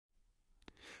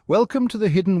Welcome to the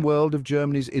hidden world of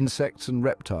Germany's insects and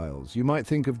reptiles. You might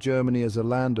think of Germany as a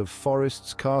land of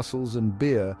forests, castles and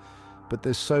beer, but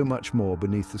there's so much more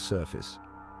beneath the surface.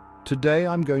 Today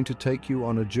I'm going to take you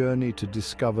on a journey to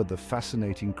discover the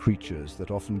fascinating creatures that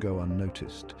often go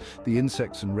unnoticed, the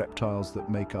insects and reptiles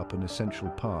that make up an essential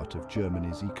part of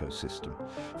Germany's ecosystem.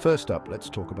 First up, let's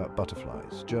talk about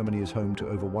butterflies. Germany is home to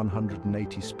over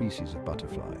 180 species of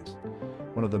butterflies.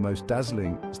 One of the most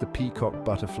dazzling is the peacock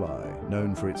butterfly,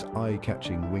 known for its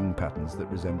eye-catching wing patterns that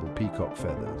resemble peacock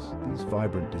feathers. These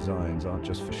vibrant designs aren't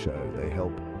just for show, they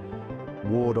help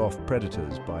ward off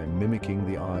predators by mimicking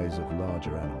the eyes of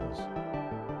larger animals.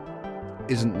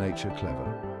 Isn't nature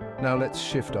clever? Now let's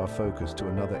shift our focus to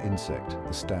another insect,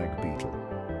 the stag beetle.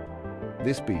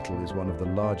 This beetle is one of the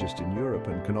largest in Europe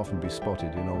and can often be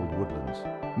spotted in old woodlands.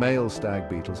 Male stag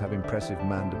beetles have impressive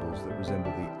mandibles that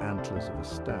resemble the antlers of a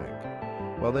stag.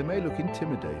 While they may look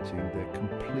intimidating, they're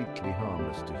completely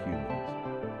harmless to humans.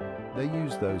 They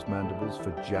use those mandibles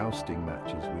for jousting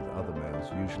matches with other males,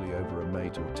 usually over a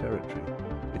mate or territory.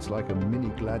 It's like a mini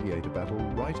gladiator battle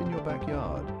right in your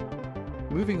backyard.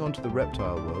 Moving on to the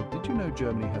reptile world, did you know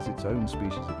Germany has its own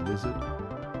species of lizard?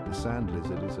 The sand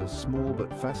lizard is a small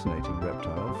but fascinating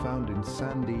reptile found in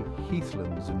sandy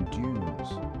heathlands and dunes.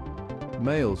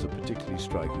 Males are particularly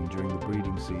striking during the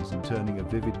breeding season, turning a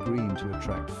vivid green to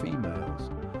attract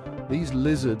females. These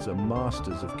lizards are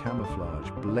masters of camouflage,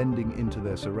 blending into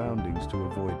their surroundings to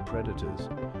avoid predators.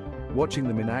 Watching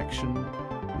them in action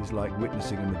is like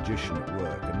witnessing a magician at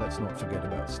work, and let's not forget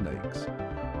about snakes.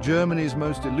 Germany's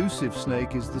most elusive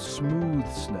snake is the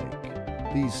smooth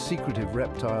snake. These secretive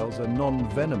reptiles are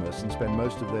non-venomous and spend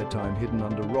most of their time hidden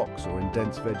under rocks or in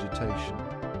dense vegetation.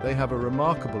 They have a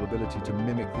remarkable ability to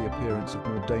mimic the appearance of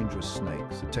more dangerous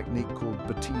snakes, a technique called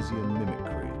Batesian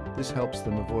mimicry. This helps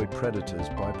them avoid predators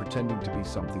by pretending to be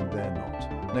something they're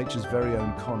not. Nature's very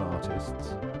own con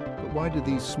artists. But why do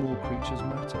these small creatures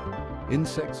matter?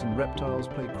 Insects and reptiles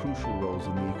play crucial roles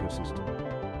in the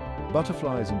ecosystem.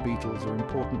 Butterflies and beetles are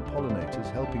important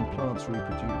pollinators, helping plants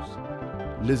reproduce.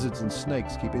 Lizards and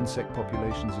snakes keep insect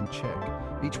populations in check.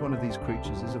 Each one of these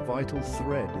creatures is a vital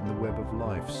thread in the web of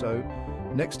life. So,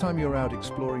 next time you're out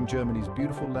exploring Germany's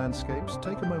beautiful landscapes,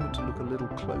 take a moment to look a little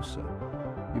closer.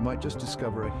 You might just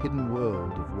discover a hidden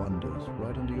world of wonders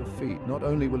right under your feet. Not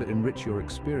only will it enrich your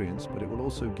experience, but it will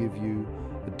also give you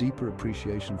a deeper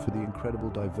appreciation for the incredible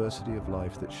diversity of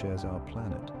life that shares our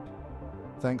planet.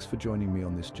 Thanks for joining me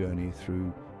on this journey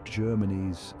through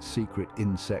Germany's secret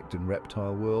insect and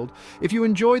reptile world. If you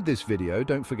enjoyed this video,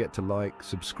 don't forget to like,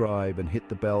 subscribe, and hit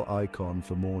the bell icon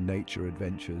for more nature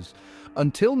adventures.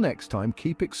 Until next time,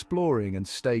 keep exploring and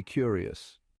stay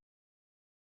curious.